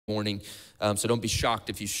morning. So don't be shocked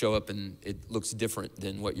if you show up and it looks different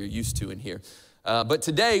than what you're used to in here. But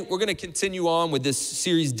today we're gonna continue on with this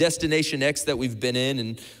series, Destination X, that we've been in.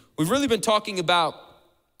 And we've really been talking about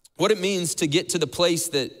what it means to get to the place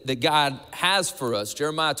that God has for us.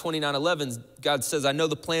 Jeremiah 29:11, God says, I know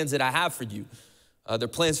the plans that I have for you. They're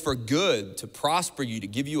plans for good, to prosper you, to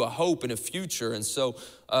give you a hope and a future. And so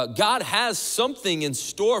God has something in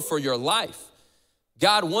store for your life.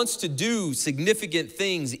 God wants to do significant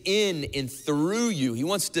things in and through you. He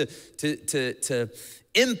wants to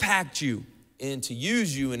impact you and to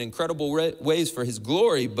use you in incredible ways for his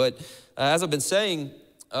glory. But as I've been saying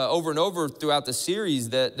over and over throughout the series,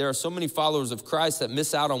 that there are so many followers of Christ that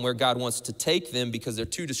miss out on where God wants to take them because they're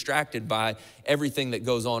too distracted by everything that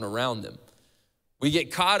goes on around them. We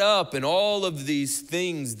get caught up in all of these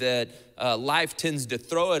things that life tends to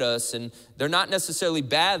throw at us, and they're not necessarily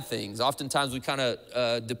bad things. Oftentimes we kind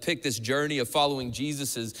of depict this journey of following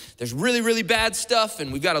Jesus as there's really, really bad stuff,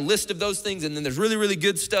 and we've got a list of those things, and then there's really, really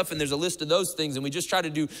good stuff, and there's a list of those things, and we just try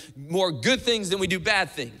to do more good things than we do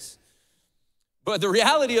bad things. But the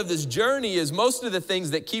reality of this journey is most of the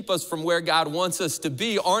things that keep us from where God wants us to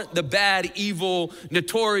be aren't the bad, evil,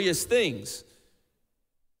 notorious things.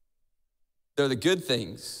 They're the good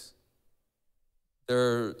things.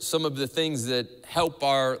 They're some of the things that help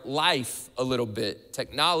our life a little bit,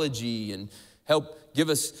 technology, and help give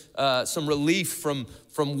us some relief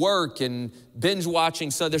from work and binge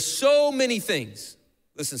watching. So there's so many things.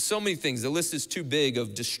 Listen, so many things. The list is too big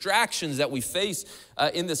of distractions that we face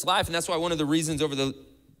in this life. And that's why one of the reasons over the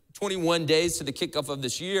 21 days to the kickoff of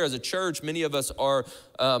this year as a church, many of us are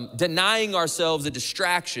denying ourselves a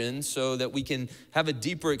distraction so that we can have a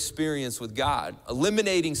deeper experience with God,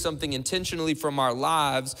 eliminating something intentionally from our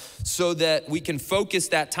lives so that we can focus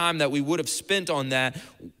that time that we would have spent on that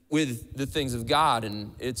with the things of God.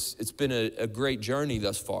 And it's been a great journey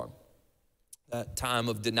thus far. That time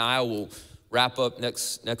of denial will wrap up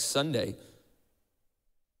next Sunday.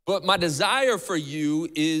 But my desire for you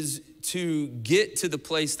is to get to the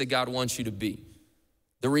place that God wants you to be.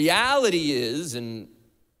 The reality is, and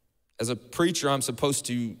as a preacher, I'm supposed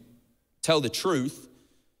to tell the truth.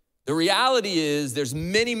 The reality is there's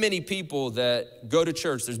many, many people that go to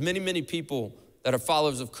church. There's many, many people that are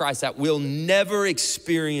followers of Christ that will never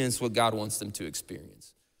experience what God wants them to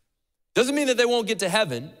experience. Doesn't mean that they won't get to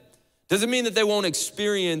heaven. Doesn't mean that they won't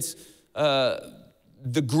experience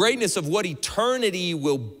the greatness of what eternity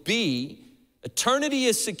will be. Eternity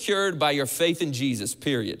is secured by your faith in Jesus,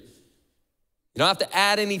 period. You don't have to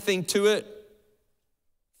add anything to it.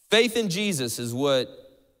 Faith in Jesus is what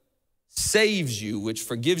saves you, which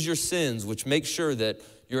forgives your sins, which makes sure that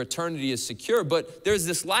your eternity is secure. But there's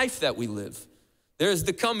this life that we live. There's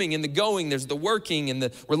the coming and the going. There's the working and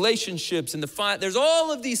the relationships and the fight. There's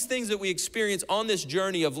all of these things that we experience on this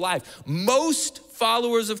journey of life. Most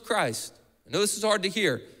followers of Christ, I know this is hard to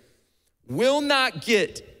hear, will not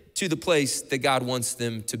get to the place that God wants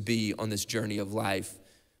them to be on this journey of life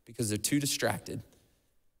because they're too distracted.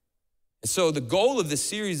 And so the goal of this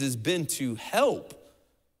series has been to help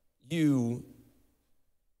you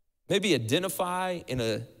maybe identify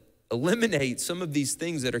and eliminate some of these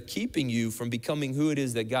things that are keeping you from becoming who it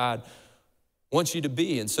is that God wants you to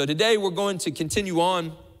be. And so today we're going to continue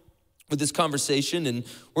on with this conversation, and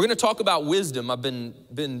we're gonna talk about wisdom. I've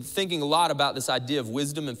been thinking a lot about this idea of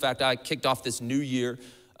wisdom. In fact, I kicked off this new year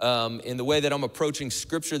in the way that I'm approaching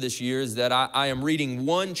scripture this year is that I am reading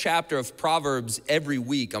one chapter of Proverbs every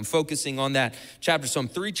week. I'm focusing on that chapter. So I'm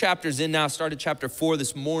 3 chapters in now. I started chapter 4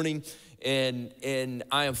 this morning, and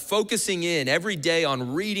I am focusing in every day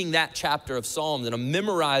on reading that chapter of Psalms, and I'm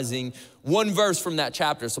memorizing one verse from that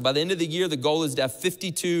chapter. So by the end of the year, the goal is to have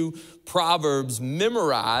 52 Proverbs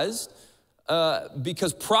memorized.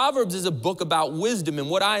 Because Proverbs is a book about wisdom. And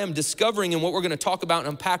what I am discovering and what we're gonna talk about and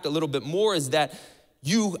unpack a little bit more is that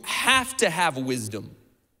you have to have wisdom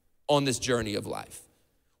on this journey of life.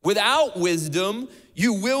 Without wisdom,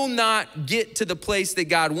 you will not get to the place that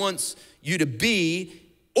God wants you to be,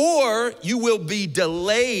 or you will be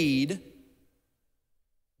delayed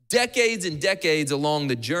decades and decades along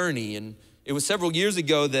the journey. And it was several years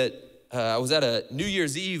ago that I was at a New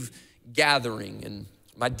Year's Eve gathering, and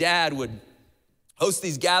my dad would host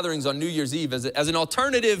these gatherings on New Year's Eve as an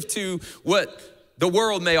alternative to what the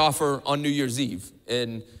world may offer on New Year's Eve.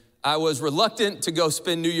 And I was reluctant to go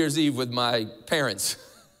spend New Year's Eve with my parents.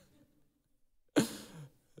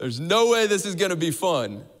 There's no way this is gonna be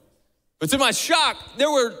fun. But to my shock,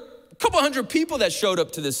 there were a couple hundred people that showed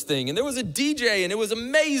up to this thing, and there was a DJ, and it was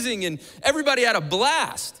amazing, and everybody had a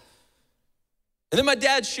blast. And then my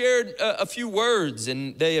dad shared a few words,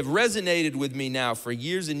 and they have resonated with me now for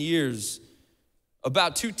years and years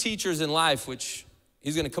about two teachers in life, which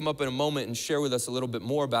he's gonna come up in a moment and share with us a little bit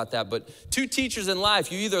more about that. But two teachers in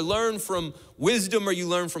life, you either learn from wisdom or you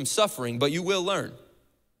learn from suffering, but you will learn.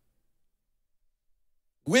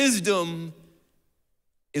 Wisdom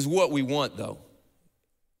is what we want, though.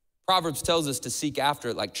 Proverbs tells us to seek after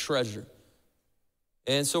it like treasure.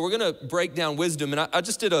 And so we're gonna break down wisdom. And I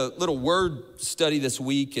just did a little word study this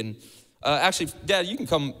week. And actually, Dad, you can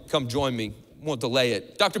come join me. Won't delay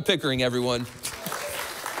it. Dr. Pickering, everyone.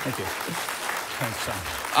 Thank you. Thanks, son.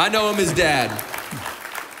 I know him as Dad.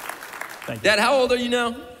 Thank you. Dad, how old are you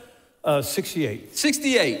now? 68.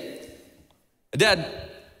 68. Dad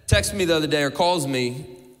texted me the other day or calls me,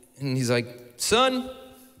 and he's like, son,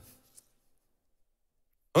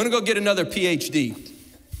 I'm gonna go get another PhD.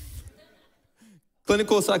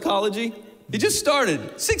 Clinical psychology. He just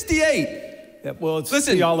started, 68. Yeah, well, it's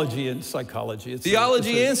Listen, theology and psychology. It's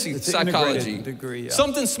theology and it's psychology. An degree, yeah.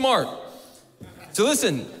 Something smart. So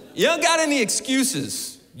listen, you don't got any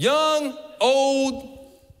excuses. Young, old.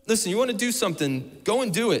 Listen, you want to do something, go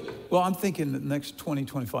and do it. Well, I'm thinking the next 20,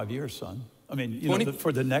 25 years, son. I mean, you know,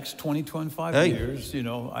 for the next 20, 25 years, you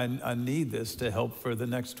know, I need this to help for the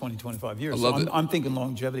next 20, 25 years. I love it. I'm thinking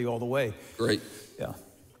longevity all the way. Great. Yeah.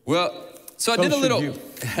 Well, so I did a little,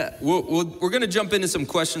 we're going to jump into some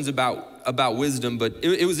questions about wisdom, but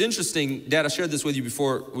it was interesting. Dad, I shared this with you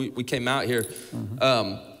before we came out here.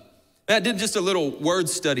 Mm-hmm. I did just a little word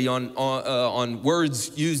study on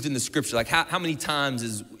words used in the scripture, like how many times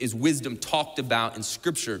is wisdom talked about in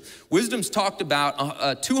scripture. Wisdom's talked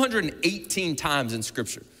about 218 times in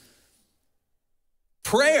scripture.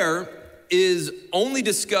 Prayer is only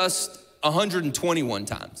discussed 121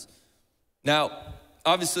 times. Now,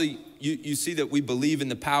 obviously, you see that we believe in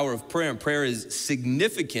the power of prayer, and prayer is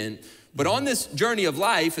significant. But on this journey of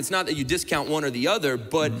life, it's not that you discount one or the other,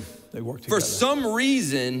 but they work together. For some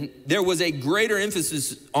reason, there was a greater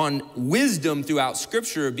emphasis on wisdom throughout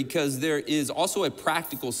scripture because there is also a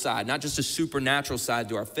practical side, not just a supernatural side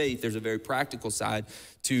to our faith. There's a very practical side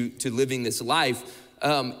to living this life.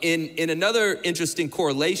 In another interesting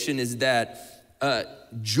correlation is that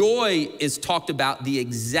joy is talked about the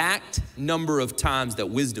exact number of times that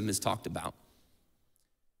wisdom is talked about.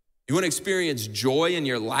 You want to experience joy in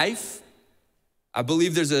your life? I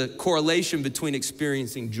believe there's a correlation between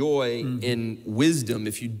experiencing joy and wisdom.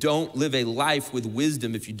 If you don't live a life with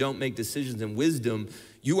wisdom, if you don't make decisions in wisdom,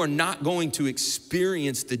 you are not going to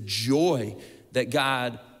experience the joy that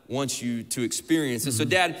God wants you to experience. And so,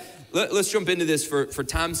 Dad, let's jump into this for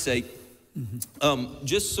time's sake.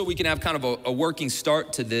 Just so we can have kind of a working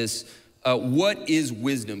start to this. What is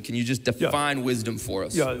wisdom? Can you just define wisdom for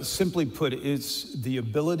us? Yeah, simply put, it's the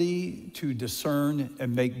ability to discern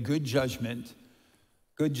and make good judgments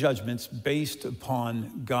based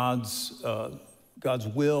upon God's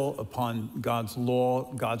will, upon God's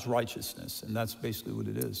law, God's righteousness, and that's basically what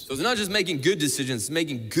it is. So it's not just making good decisions, it's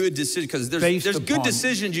making good decisions, because there's good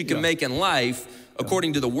decisions you can make in life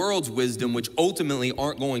according to the world's wisdom, which ultimately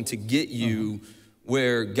aren't going to get you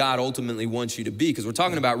where God ultimately wants you to be, because we're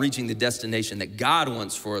talking about reaching the destination that God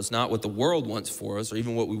wants for us, not what the world wants for us, or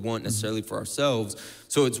even what we want necessarily for ourselves.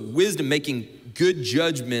 So it's wisdom making good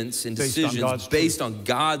judgments and decisions based on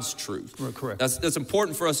God's truth. Correct. That's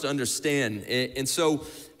important for us to understand. And so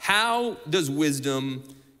how does wisdom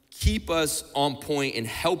keep us on point and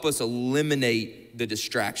help us eliminate the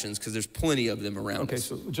distractions? Because there's plenty of them around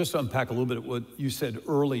us. Okay, so just to unpack a little bit of what you said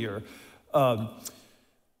earlier,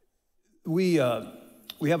 we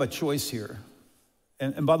have a choice here.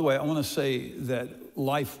 And by the way, I want to say that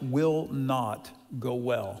life will not go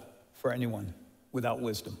well for anyone without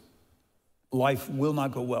wisdom. Life will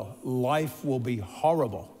not go well. Life will be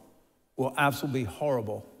horrible, will absolutely be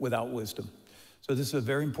horrible without wisdom. So this is a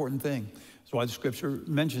very important thing. That's why the scripture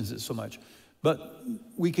mentions it so much. But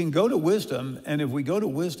we can go to wisdom, and if we go to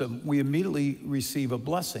wisdom, we immediately receive a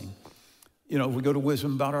blessing. You know, if we go to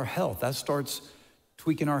wisdom about our health, that starts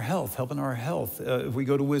tweaking our health, helping our health. If we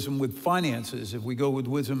go to wisdom with finances, if we go with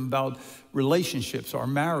wisdom about relationships, our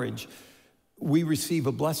marriage, we receive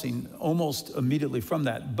a blessing almost immediately from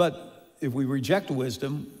that. But if we reject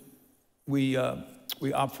wisdom, we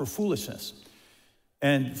opt for foolishness.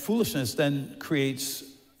 And foolishness then creates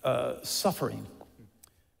suffering.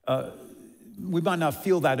 We might not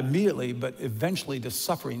feel that immediately, but eventually the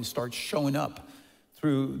suffering starts showing up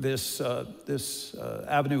through this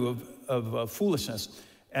avenue of foolishness.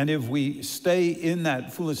 And if we stay in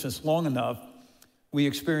that foolishness long enough, we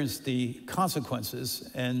experience the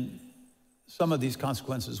consequences, and some of these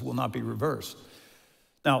consequences will not be reversed.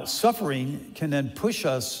 Now, suffering can then push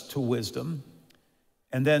us to wisdom,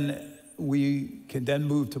 and then we can then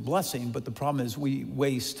move to blessing, but the problem is we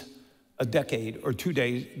waste a decade or 2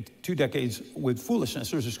 decades with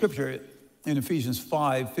foolishness. There's a scripture in Ephesians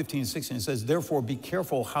 5:15 and 16. It says, therefore, be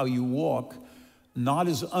careful how you walk, not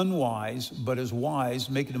as unwise, but as wise,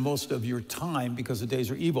 making the most of your time because the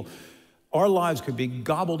days are evil. Our lives could be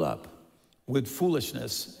gobbled up with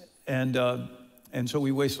foolishness, and so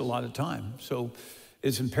we waste a lot of time. So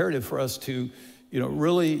it's imperative for us to,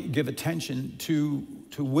 really give attention to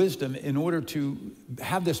wisdom in order to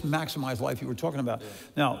have this maximized life you were talking about. Yeah.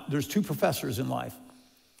 Now, there's two professors in life.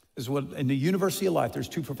 In the University of Life, there's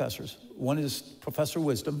two professors. One is Professor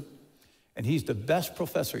Wisdom, and he's the best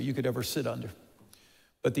professor you could ever sit under.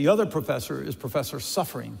 But the other professor is Professor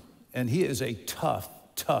Suffering, and he is a tough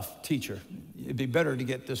teacher. It'd be better to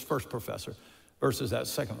get this first professor versus that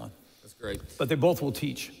second one. That's great. But they both will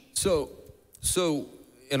teach. So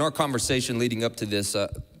in our conversation leading up to this,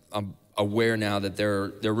 I'm aware now that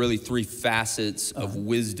there are really three facets of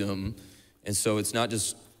wisdom. And so it's not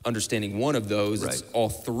just understanding one of those, right. It's all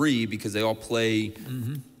three, because they all play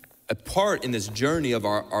a part in this journey of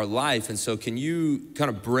our life. And so can you kind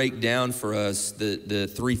of break down for us the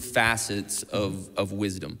three facets of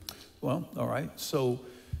wisdom? Well, all right. So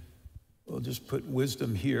we'll just put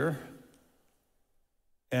wisdom here.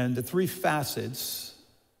 And the three facets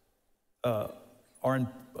are in,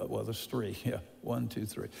 well, there's three. Yeah, 1, 2,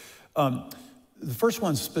 3. The first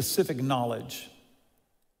one's specific knowledge.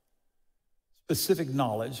 Specific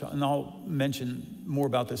knowledge, and I'll mention more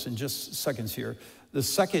about this in just seconds here. The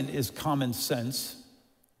second is common sense.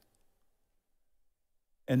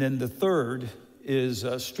 And then the third is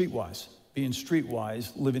streetwise, being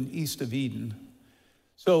streetwise, living east of Eden.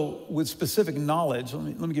 So with specific knowledge,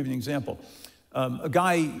 let me give you an example. A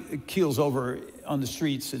guy keels over on the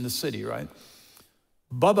streets in the city, right?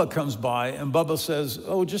 Bubba comes by, and Bubba says,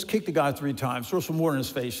 oh, just kick the guy 3 times, throw some water in his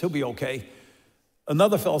face, he'll be okay.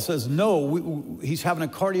 Another fellow says, no, he's having a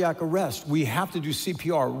cardiac arrest. We have to do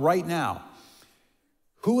CPR right now.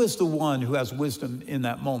 Who is the one who has wisdom in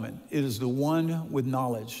that moment? It is the one with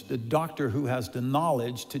knowledge, the doctor who has the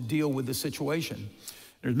knowledge to deal with the situation.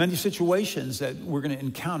 There's many situations that we're going to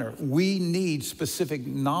encounter. We need specific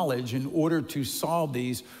knowledge in order to solve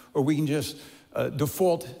these, or we can just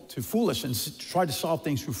default to foolishness, try to solve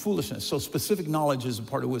things through foolishness. So specific knowledge is a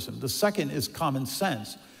part of wisdom. The second is common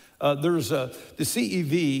sense. The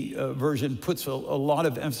CEV version puts a lot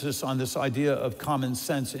of emphasis on this idea of common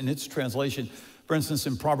sense in its translation. For instance,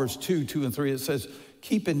 in Proverbs 2, 2 and 3, it says,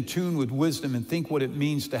 keep in tune with wisdom and think what it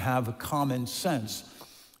means to have common sense.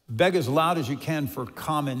 Beg as loud as you can for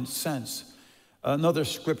common sense. Another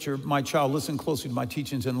scripture, my child, listen closely to my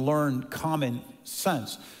teachings and learn common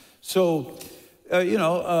sense. So,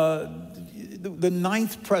 the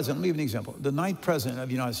ninth president, let me give you an example. The ninth president of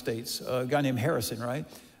the United States, a guy named Harrison, right?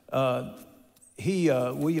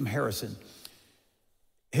 William Harrison,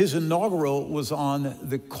 his inaugural was on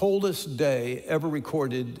the coldest day ever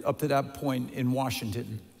recorded up to that point in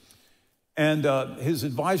Washington. And his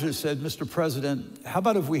advisor said, Mr. President, how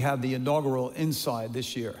about if we have the inaugural inside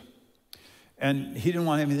this year? And he didn't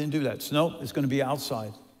want anything to do that. So no, it's going to be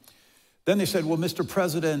outside. Then they said, well, Mr.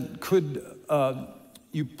 President, could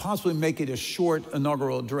you possibly make it a short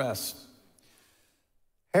inaugural address?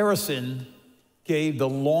 Harrison gave the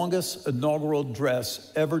longest inaugural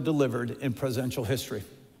address ever delivered in presidential history.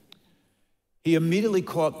 He immediately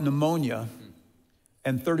caught pneumonia,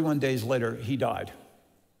 and 31 days later, he died.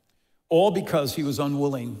 All because he was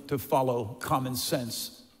unwilling to follow common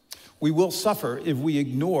sense. We will suffer if we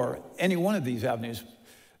ignore any one of these avenues.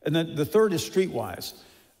 And then the third is streetwise.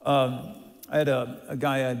 I had a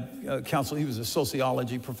guy I had counsel, he was a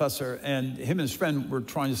sociology professor, and him and his friend were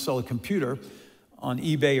trying to sell a computer on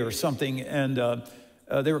eBay or something, and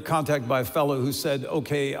they were contacted by a fellow who said,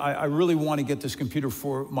 okay, I really want to get this computer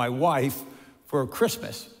for my wife for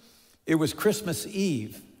Christmas. It was Christmas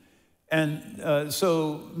Eve. And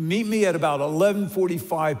so meet me at about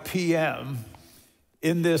 11:45 p.m.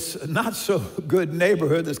 in this not so good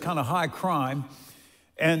neighborhood, this kind of high crime.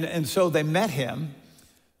 And so they met him.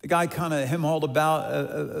 The guy kind of hem-hauled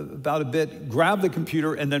about a bit, grabbed the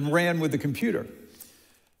computer, and then ran with the computer.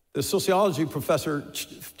 The sociology professor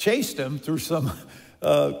chased him through some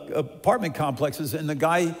apartment complexes, and the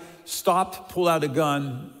guy stopped, pulled out a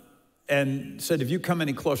gun, and said, if you come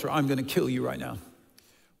any closer, I'm going to kill you right now.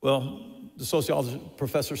 Well, the sociology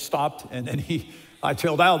professor stopped, and then he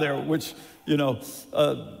hightailed out there, which, the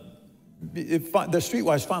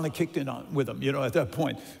streetwise finally kicked in with him, at that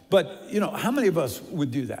point. But, how many of us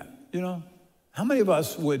would do that? How many of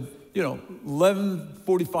us would,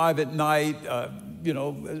 11:45 at night,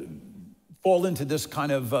 fall into this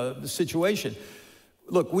kind of situation?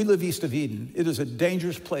 Look, we live east of Eden. It is a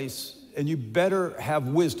dangerous place, and you better have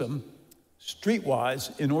wisdom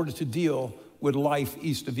streetwise in order to deal with life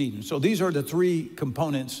east of Eden. So these are the three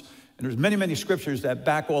components, and there's many, many scriptures that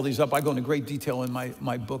back all these up. I go into great detail in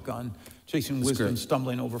my book on chasing wisdom,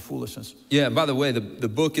 stumbling over foolishness. Yeah, by the way, the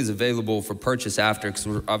book is available for purchase after, because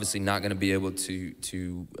we're obviously not going to be able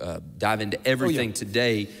to dive into everything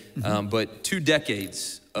today, but 2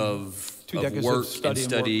 decades of work and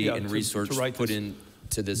study and research put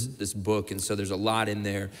into this book. And so there's a lot in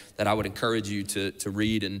there that I would encourage you to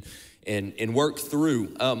read and work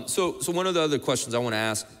through. So one of the other questions I want to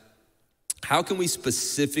ask, how can we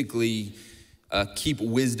specifically keep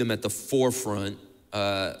wisdom at the forefront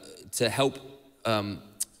to help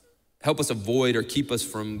us avoid or keep us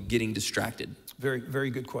from getting distracted? Very, very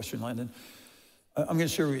good question, Landon. I'm going to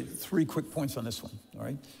share with you 3 quick points on this one, all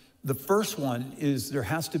right? The first one is there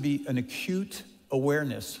has to be an acute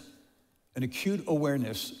awareness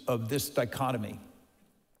of this dichotomy.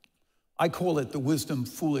 I call it the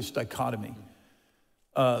wisdom-foolish dichotomy.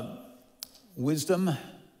 Wisdom,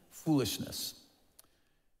 foolishness.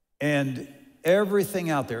 And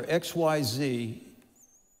everything out there, X, Y, Z,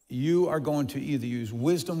 you are going to either use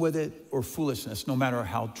wisdom with it or foolishness, no matter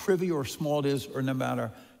how trivial or small it is, or no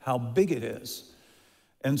matter how big it is.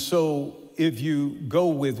 And so if you go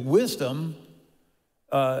with wisdom,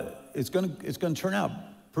 it's going to turn out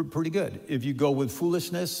pretty good. If you go with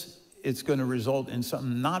foolishness, it's going to result in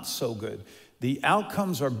something not so good. The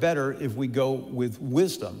outcomes are better if we go with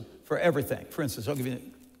wisdom for everything. For instance, I'll give you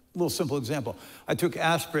a little simple example. I took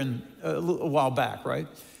aspirin a while back, right?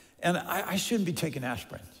 And I shouldn't be taking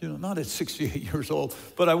aspirin, not at 68 years old,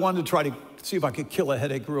 but I wanted to try to see if I could kill a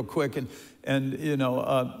headache real quick.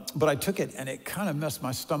 But I took it and it kind of messed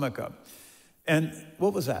my stomach up. And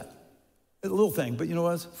what was that? A little thing, but you know what?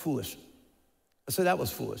 It was foolish. I said, that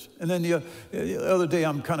was foolish. And then the other day,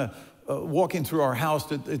 I'm kind of walking through our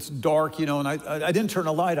house. It's dark, and I didn't turn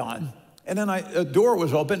a light on. And then a door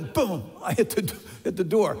was open. Boom! I hit the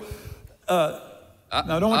door.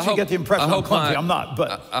 Now, I don't want you to get the impression I'm clumsy. I'm not,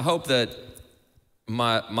 but I hope that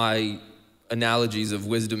my analogies of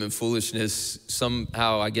wisdom and foolishness,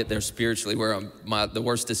 somehow I get there spiritually, where the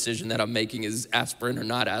worst decision that I'm making is aspirin or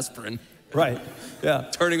not aspirin. Right. Yeah.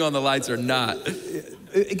 Turning on the lights or not.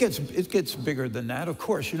 It gets bigger than that. Of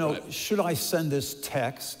course, right. Should I send this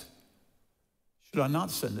text? Should I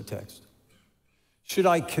not send the text? Should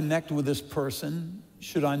I connect with this person?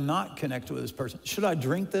 Should I not connect with this person? Should I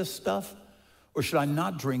drink this stuff? Or should I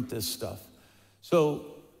not drink this stuff? So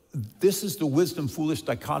this is the wisdom-foolish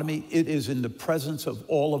dichotomy. It is in the presence of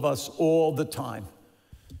all of us all the time.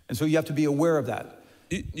 And so you have to be aware of that.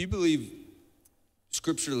 Do you believe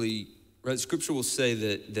scripturally, right? Scripture will say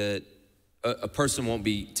that a person won't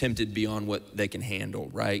be tempted beyond what they can handle,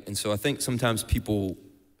 right? And so I think sometimes people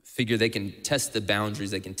figure they can test the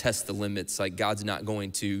boundaries, they can test the limits, like God's not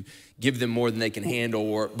going to give them more than they can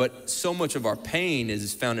handle, but so much of our pain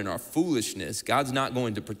is found in our foolishness. God's not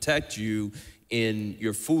going to protect you in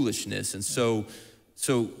your foolishness. And so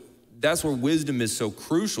that's where wisdom is so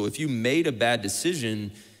crucial. If you made a bad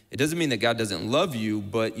decision, it doesn't mean that God doesn't love you,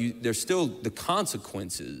 but there's still the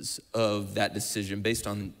consequences of that decision based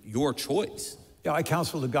on your choice. Yeah, I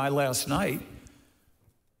counseled a guy last night.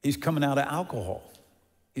 He's coming out of alcohol.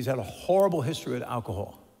 He's had a horrible history with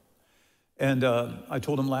alcohol. And I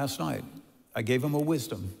told him last night, I gave him a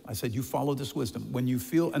wisdom. I said, you follow this wisdom. When you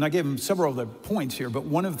feel, and I gave him several other points here, but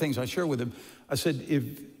one of the things I share with him, I said, if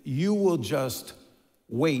you will just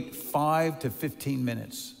wait 5 to 15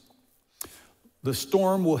 minutes, the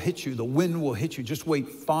storm will hit you, the wind will hit you. Just wait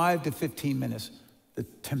 5 to 15 minutes. The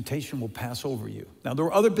temptation will pass over you. Now, there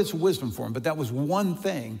were other bits of wisdom for him, but that was one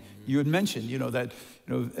thing you had mentioned, that,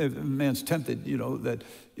 if a man's tempted, that,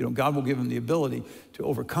 God will give him the ability to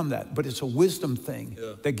overcome that. But it's a wisdom thing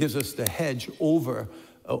that gives us the hedge over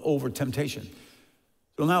temptation.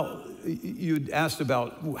 So now, you'd asked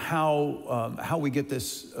about how we get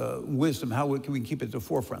this wisdom, how we can keep it at the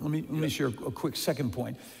forefront. Let me share a quick second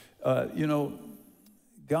point. God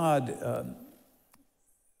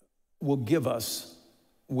will give us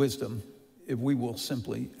wisdom if we will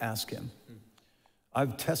simply ask him.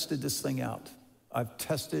 I've tested this thing out. I've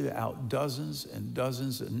tested it out dozens and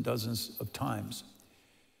dozens and dozens of times.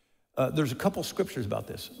 There's a couple scriptures about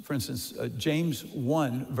this. For instance, James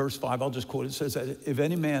 1, verse 5, I'll just quote it. It says that if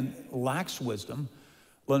any man lacks wisdom,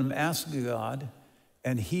 let him ask God,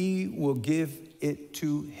 and he will give it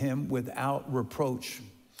to him without reproach.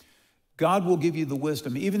 God will give you the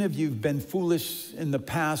wisdom. Even if you've been foolish in the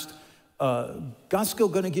past, God's still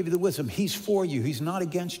going to give you the wisdom. He's for you. He's not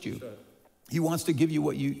against you. Sure. He wants to give you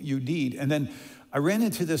what you need. And then I ran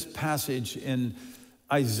into this passage in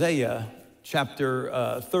Isaiah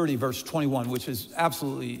chapter 30, verse 21, which is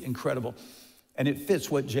absolutely incredible. And it fits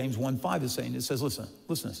what James 1:5 is saying. It says, listen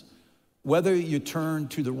to this. Whether you turn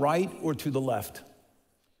to the right or to the left,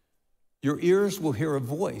 your ears will hear a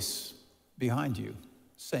voice behind you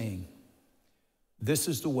saying, this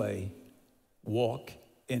is the way, walk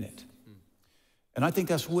in it. And I think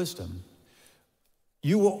that's wisdom.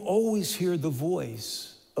 You will always hear the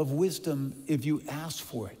voice of wisdom if you ask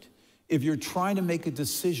for it. If you're trying to make a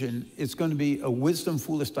decision, it's going to be a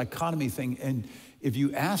wisdom-foolish dichotomy thing. And if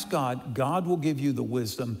you ask God, God will give you the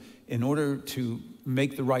wisdom in order to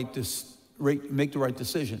make the right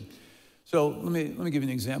decision. So let me give you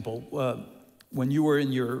an example. When you were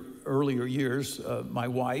in your earlier years, my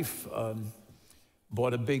wife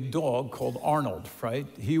bought a big dog called Arnold, right?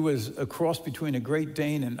 He was a cross between a Great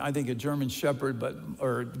Dane and I think a German Shepherd,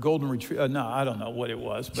 or Golden Retriever. No, I don't know what it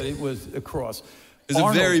was, but it was a cross. It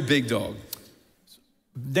was a very big dog.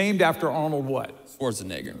 Named after Arnold what?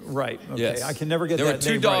 Schwarzenegger. Right, okay. Yes. I can never get that that name.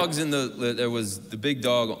 There were two dogs right. there was the big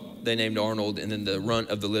dog they named Arnold, and then the runt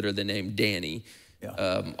of the litter they named Danny.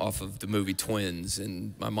 Yeah. Off of the movie Twins,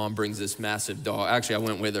 and my mom brings this massive dog. Actually, I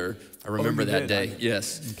went with her. I remember that day.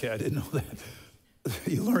 Yes. Okay, I didn't know that.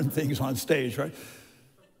 You learn things on stage, right?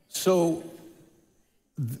 So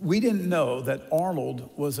we didn't know that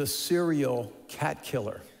Arnold was a serial cat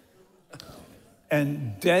killer.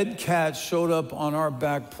 And dead cats showed up on our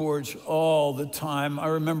back porch all the time. I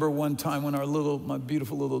remember one time when my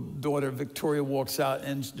beautiful little daughter, Victoria, walks out,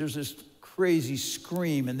 and there's this crazy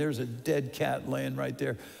scream, and there's a dead cat laying right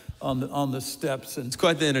there on the steps. And it's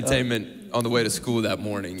quite the entertainment on the way to school that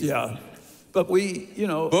morning. Yeah. But we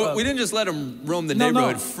didn't just let him roam the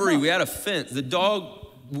neighborhood free. We had a fence. The dog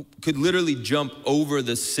could literally jump over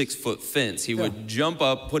the 6-foot fence. He would jump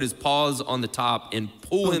up, put his paws on the top, and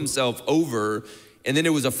pull himself over. And then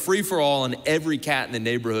it was a free-for-all on every cat in the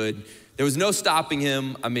neighborhood. There was no stopping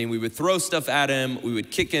him. I mean, we would throw stuff at him, we would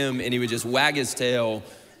kick him, and he would just wag his tail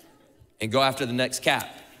and go after the next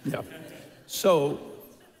cat. Yeah. So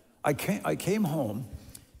I came home,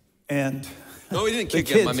 and no, we didn't kick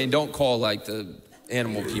him. I mean, don't call like the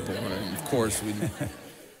animal people on him. Of course, we.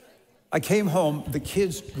 I came home, the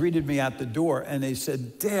kids greeted me at the door, and they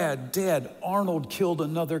said, Dad, Arnold killed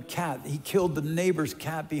another cat. He killed the neighbor's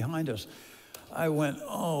cat behind us. I went,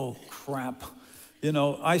 oh, crap.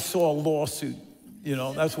 I saw a lawsuit.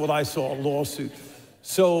 That's what I saw, a lawsuit.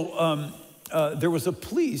 So there was a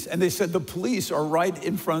police, and they said the police are right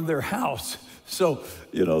in front of their house. So,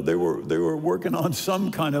 they were working on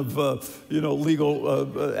some kind of,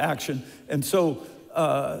 legal action. And so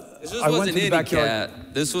I went to the backyard.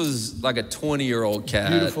 Cat. This was like a 20-year-old cat.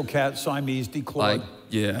 Beautiful cat, Siamese, declawed.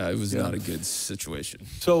 It was not a good situation.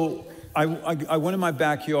 So I went in my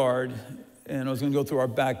backyard, and I was going to go through our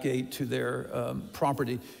back gate to their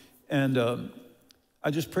property. And I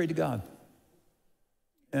just prayed to God.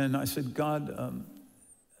 And I said, God,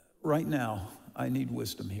 right now, I need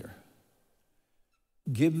wisdom here.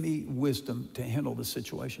 Give me wisdom to handle the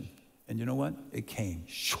situation. And you know what? It came.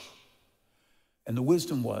 And the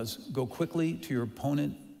wisdom was, go quickly to your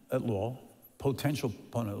opponent at law, potential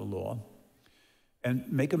opponent at law,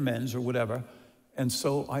 and make amends or whatever. And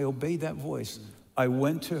so I obeyed that voice. I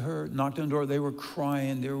went to her, knocked on the door. They were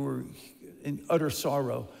crying. They were in utter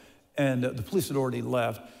sorrow. And the police had already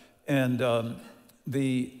left. And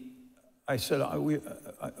I said,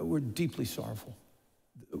 we're deeply sorrowful.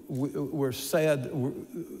 We're sad.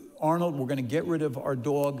 Arnold, we're going to get rid of our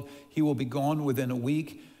dog. He will be gone within a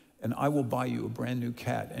week, and I will buy you a brand new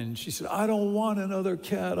cat. And she said, I don't want another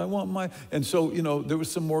cat. I want my... And so, there was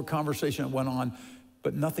some more conversation that went on,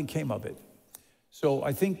 but nothing came of it. So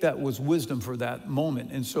I think that was wisdom for that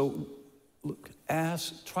moment. And so, look,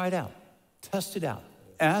 try it out. Test it out.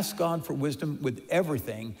 Ask God for wisdom with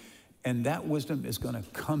everything, and that wisdom is going to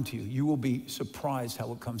come to you. You will be surprised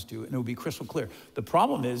how it comes to you, and it will be crystal clear. The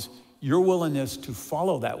problem is your willingness to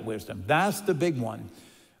follow that wisdom. That's the big one.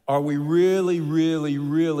 Are we really, really,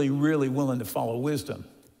 really, really willing to follow wisdom?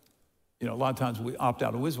 A lot of times we opt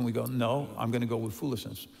out of wisdom. We go, no, I'm going to go with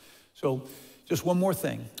foolishness. So just one more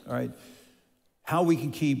thing, all right? How we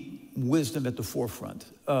can keep wisdom at the forefront.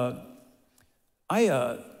 With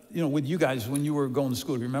you guys, when you were going to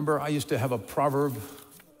school, remember I used to have a proverb.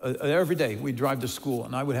 Every day we'd drive to school,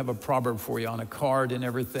 and I would have a proverb for you on a card and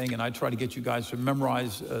everything, and I'd try to get you guys to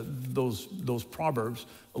memorize those proverbs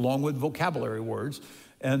along with vocabulary words.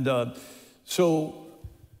 And so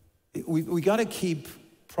we got to keep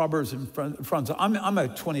proverbs in front. I'm a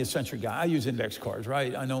 20th century guy. I use index cards,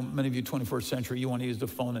 right? I know many of you 21st century, you want to use the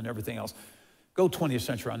phone and everything else. Go 20th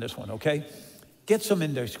century on this one, okay? Get some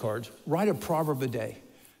index cards. Write a proverb a day.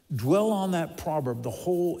 Dwell on that proverb the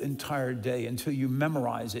whole entire day until you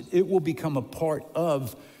memorize it. It will become a part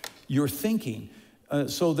of your thinking.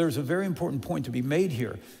 So there's a very important point to be made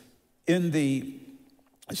here.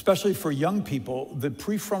 Especially for young people, the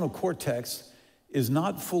prefrontal cortex is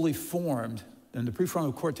not fully formed, and the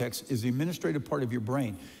prefrontal cortex is the administrative part of your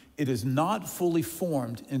brain. It is not fully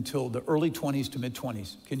formed until the early 20s to mid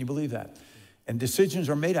 20s. Can you believe that? And decisions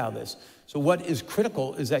are made out of this. So what is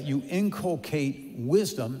critical is that you inculcate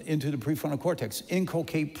wisdom into the prefrontal cortex.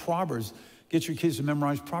 Inculcate Proverbs. Get your kids to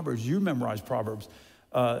memorize Proverbs. You memorize Proverbs.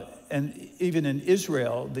 And even in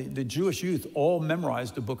Israel, the Jewish youth all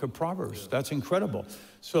memorized the book of Proverbs. That's incredible.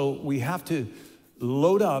 So we have to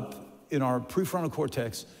load up in our prefrontal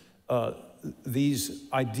cortex these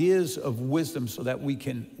ideas of wisdom so that we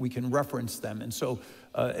can reference them. And so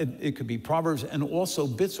it could be Proverbs and also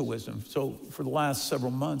bits of wisdom. So for the last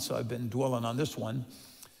several months, I've been dwelling on this one.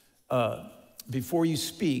 Before you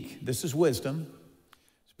speak, this is wisdom.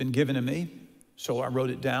 It's been given to me. So I wrote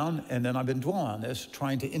it down, and then I've been dwelling on this,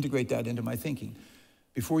 trying to integrate that into my thinking.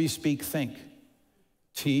 Before you speak, think.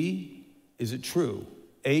 T, is it true?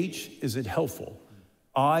 H, is it helpful?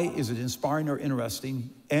 I, is it inspiring or interesting?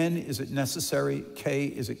 N, is it necessary? K,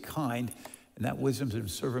 is it kind? And that wisdom's been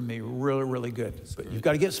serving me really, really good. But you've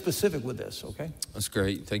got to get specific with this, okay? That's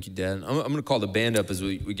great. Thank you, Dad. I'm going to call the band up as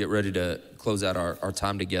we get ready to close out our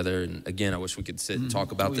time together. And again, I wish we could sit and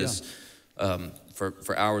talk about this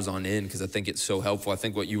for hours on end, because I think it's so helpful. I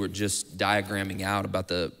think what you were just diagramming out about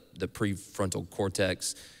the prefrontal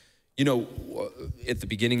cortex, you know, at the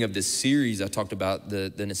beginning of this series, I talked about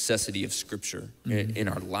the necessity of Scripture in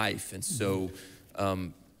our life. And so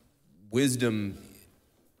wisdom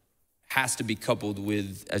has to be coupled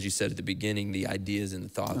with, as you said at the beginning, the ideas and the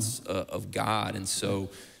thoughts of God. And so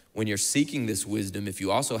when you're seeking this wisdom, if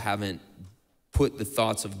you also haven't put the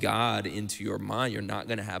thoughts of God into your mind, you're not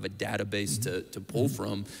gonna have a database to pull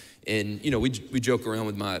from. And, you know, we joke around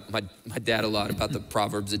with my dad a lot about the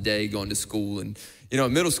Proverbs a day going to school. And, you know,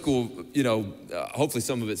 in middle school, you know, hopefully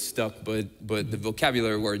some of it stuck, but the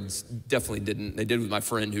vocabulary words definitely didn't. They did with my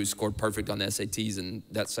friend who scored perfect on the SATs and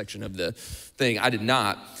that section of the thing. I did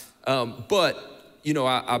not. But, you know,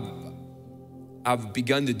 I've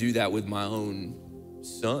begun to do that with my own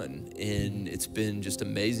son, and it's been just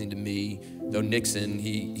amazing to me. Though Nixon,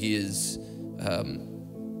 he is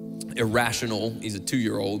irrational. He's a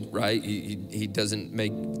 2-year-old, right? He doesn't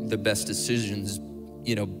make the best decisions,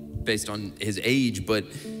 you know, based on his age, but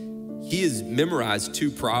he has memorized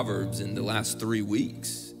 2 Proverbs in the last 3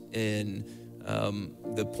 weeks. And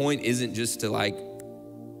the point isn't just to like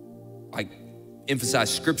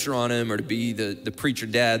emphasize Scripture on him or to be the preacher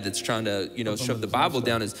dad that's trying to, you know, shove the Bible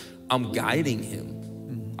down. Is I'm guiding him.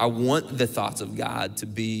 I want the thoughts of God to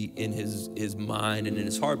be in his mind and in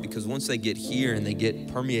his heart, because once they get here and they get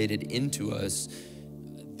permeated into us,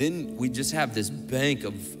 then we just have this bank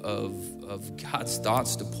of God's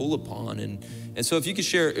thoughts to pull upon. And so if you could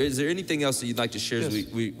share, is there anything else that you'd like to share as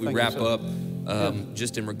we wrap up,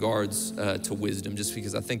 just in regards to wisdom, just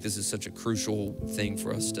because I think this is such a crucial thing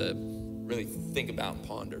for us to really think about and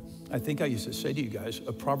ponder. I think I used to say to you guys,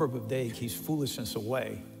 a proverb a day keeps foolishness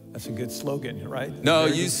away. That's a good slogan, right? No,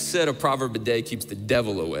 you said a proverb a day keeps the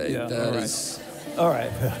devil away. Yeah, that all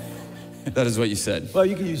right. That is what you said. Well,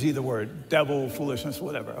 you can use either word, devil, foolishness,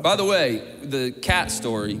 whatever. Okay. By the way, the cat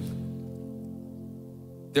story,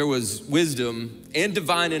 there was wisdom and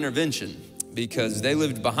divine intervention, because they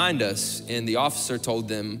lived behind us and the officer told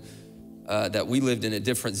them that we lived in a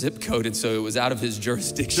different zip code, and so it was out of his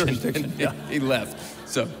jurisdiction. Yeah. He left.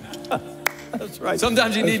 So that's right.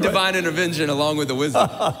 Sometimes you need divine intervention along with the wisdom.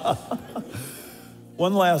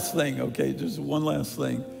 One last thing, okay, just one last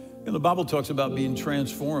thing. You know, the Bible talks about being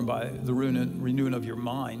transformed by the renewing of your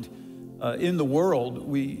mind. In the world,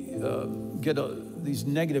 we get these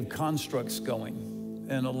negative constructs going,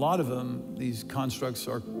 and a lot of them,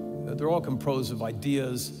 they're all composed of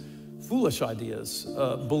ideas, foolish ideas,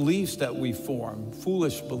 beliefs that we form,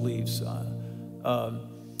 foolish beliefs,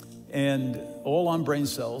 and all on brain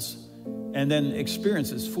cells. And then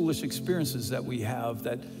experiences, foolish experiences that we have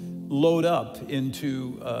that load up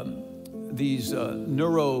into these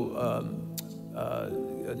neural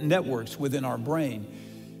networks within our brain.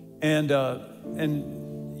 And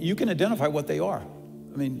you can identify what they are.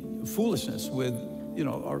 I mean, foolishness with, you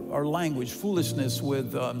know, our language, foolishness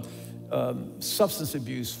with substance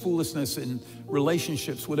abuse, foolishness in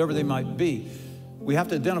relationships, whatever they might be. We have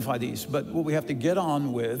to identify these, but what we have to get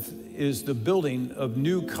on with is the building of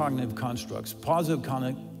new cognitive constructs, positive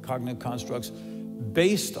cognitive constructs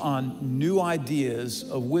based on new ideas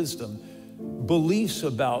of wisdom, beliefs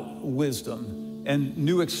about wisdom, and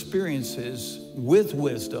new experiences with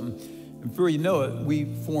wisdom. And before you know it, we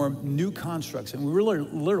form new constructs. And we really,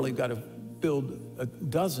 literally got to build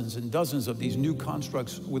dozens and dozens of these new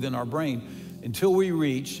constructs within our brain until we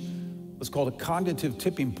reach what's called a cognitive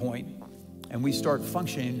tipping point, and we start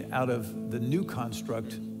functioning out of the new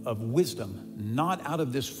construct of wisdom, not out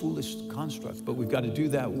of this foolish construct. But we've got to do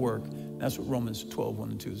that work. That's what Romans 12,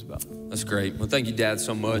 1 and 2 is about. That's great. Well, thank you, Dad,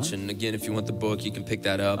 so much. And again, if you want the book, you can pick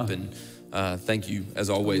that up. And thank you, as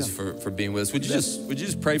always, for being with us. Would you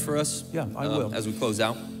just pray for us? Yeah, I will. As we close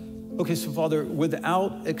out. Okay, so Father,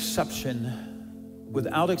 without exception,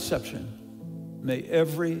 may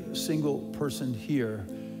every single person here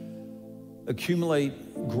accumulate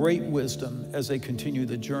great wisdom as they continue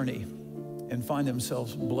the journey and find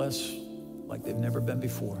themselves blessed like they've never been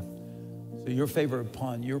before. So your favor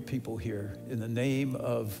upon your people here in the name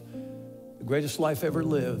of the greatest life ever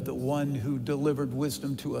lived, the one who delivered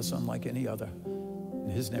wisdom to us unlike any other. In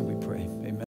his name we pray, amen.